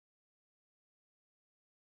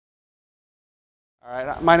All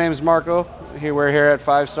right, my name is Marco. We're here at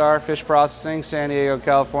 5 Star Fish Processing, San Diego,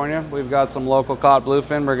 California. We've got some local caught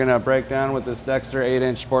bluefin we're gonna break down with this Dexter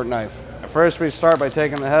 8-inch sport knife. First, we start by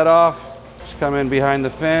taking the head off. Just come in behind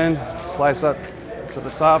the fin, slice up to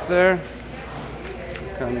the top there.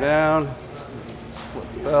 Come down,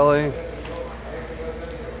 split the belly.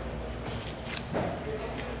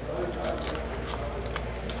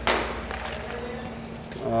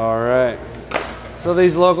 All right. So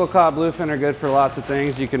these local caught bluefin are good for lots of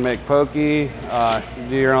things. You can make pokey, you can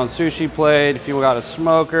do your own sushi plate. If you got a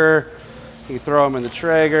smoker, you can throw them in the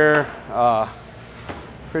Traeger.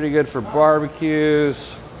 Pretty good for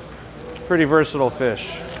barbecues. Pretty versatile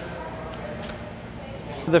fish.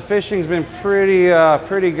 The fishing's been pretty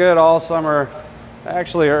good all summer.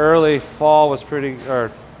 Actually, early fall was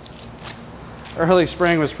early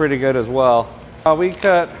spring was pretty good as well. We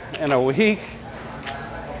cut in a week.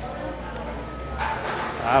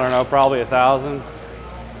 I don't know, probably 1,000.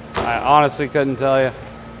 I honestly couldn't tell you.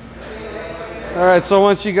 All right, so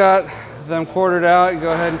once you got them quartered out, you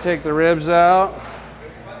go ahead and take the ribs out.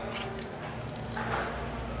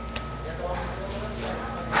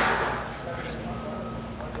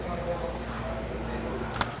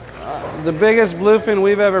 The biggest bluefin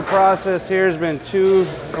we've ever processed here has been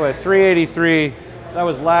 383. That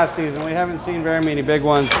was last season. We haven't seen very many big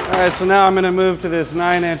ones. All right, so now I'm gonna move to this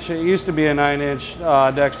 9-inch. It used to be a 9-inch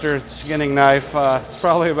Dexter skinning knife. It's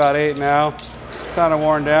probably about 8 now. It's kind of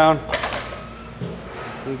worn down.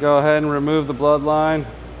 You go ahead and remove the bloodline.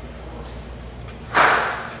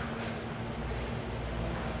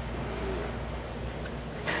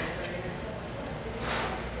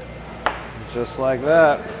 Just like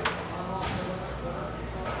that.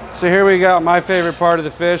 So here we got my favorite part of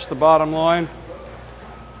the fish, the bottom loin.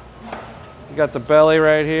 You got the belly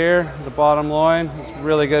right here, the bottom loin. It's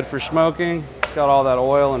really good for smoking. It's got all that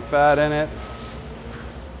oil and fat in it.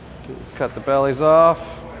 Cut the bellies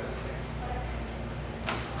off.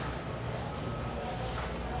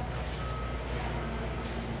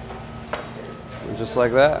 And just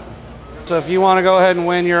like that. So if you want to go ahead and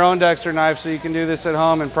win your own Dexter knife so you can do this at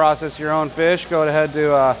home and process your own fish, go ahead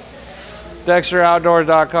to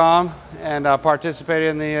BDOutdoors.com and participate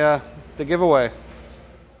in the giveaway.